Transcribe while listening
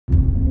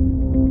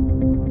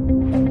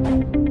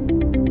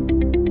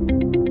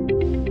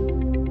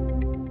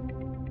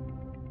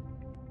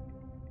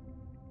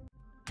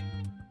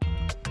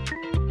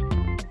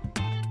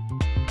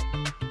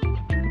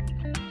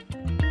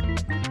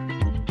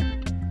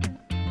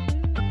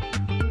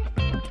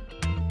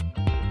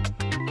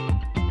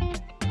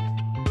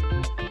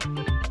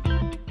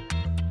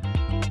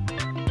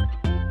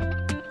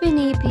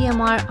PNI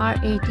PMR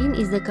R18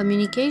 is a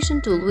communication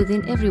tool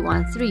within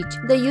everyone's reach.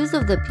 The use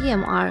of the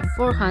PMR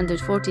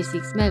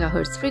 446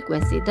 MHz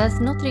frequency does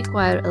not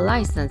require a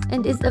license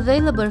and is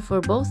available for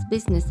both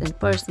business and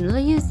personal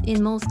use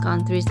in most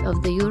countries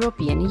of the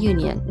European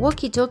Union.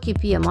 Walkie-Talkie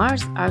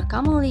PMRs are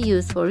commonly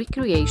used for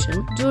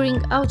recreation,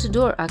 during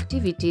outdoor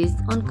activities,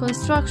 on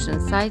construction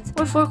sites,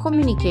 or for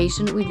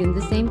communication within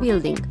the same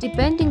building.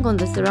 Depending on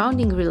the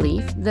surrounding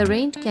relief, the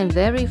range can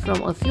vary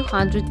from a few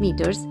hundred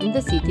meters in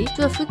the city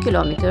to a few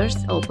kilometers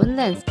open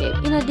landscape.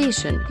 In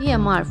addition,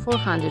 PMR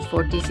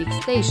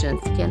 446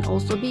 stations can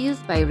also be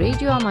used by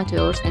radio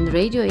amateurs and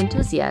radio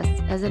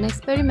enthusiasts as an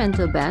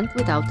experimental band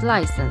without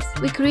license.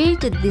 We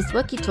created this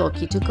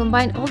walkie-talkie to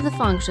combine all the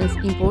functions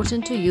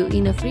important to you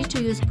in a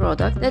free-to-use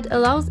product that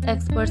allows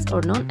experts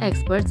or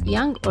non-experts,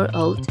 young or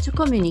old, to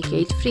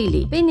communicate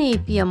freely. PNI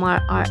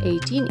PMR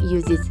R18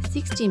 uses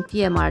 16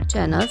 PMR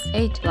channels,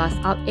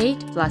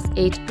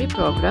 8+8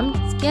 pre-programmed,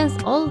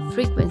 scans all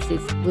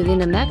frequencies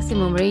within a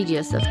maximum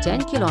radius of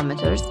 10 kilometers,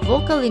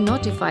 vocally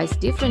notifies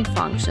different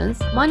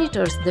functions,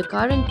 monitors the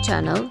current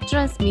channel,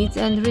 transmits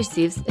and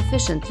receives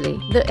efficiently.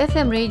 The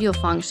FM radio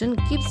function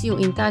keeps you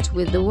in touch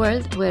with the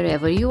world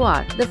wherever you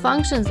are. The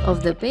functions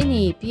of the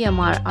PNI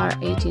PMR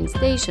R18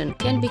 station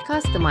can be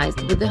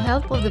customized with the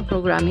help of the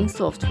programming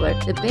software.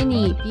 The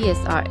PNI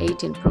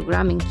PSR18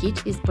 programming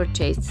kit is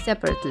purchased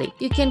separately.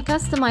 You can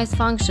customize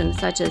functions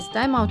such as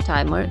timeout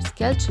timer,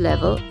 skelch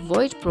level,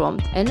 void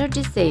prompt,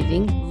 energy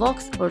saving,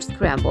 vox or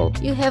scramble.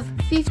 You have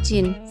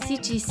 15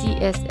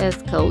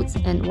 CTCSS codes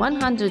and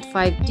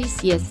 105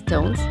 DCS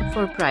tones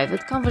for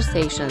private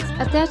conversations.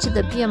 Attach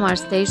the PMR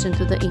station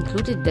to the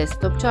included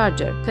desktop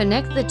charger.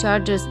 Connect the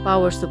charger's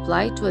power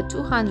supply to a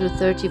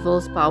 230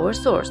 volts power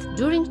source.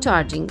 During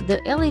charging,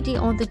 the LED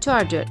on the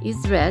charger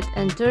is red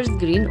and turns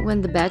green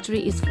when the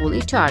battery is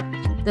fully charged.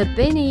 The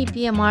PNI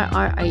PMR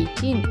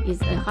R18 is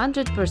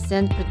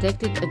 100%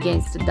 protected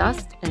against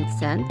dust and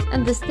sand,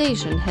 and the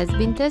station has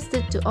been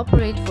tested to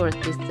operate for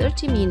at least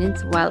 30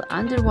 minutes while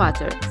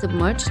underwater,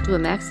 submerged to a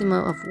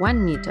maximum of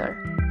 1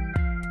 meter.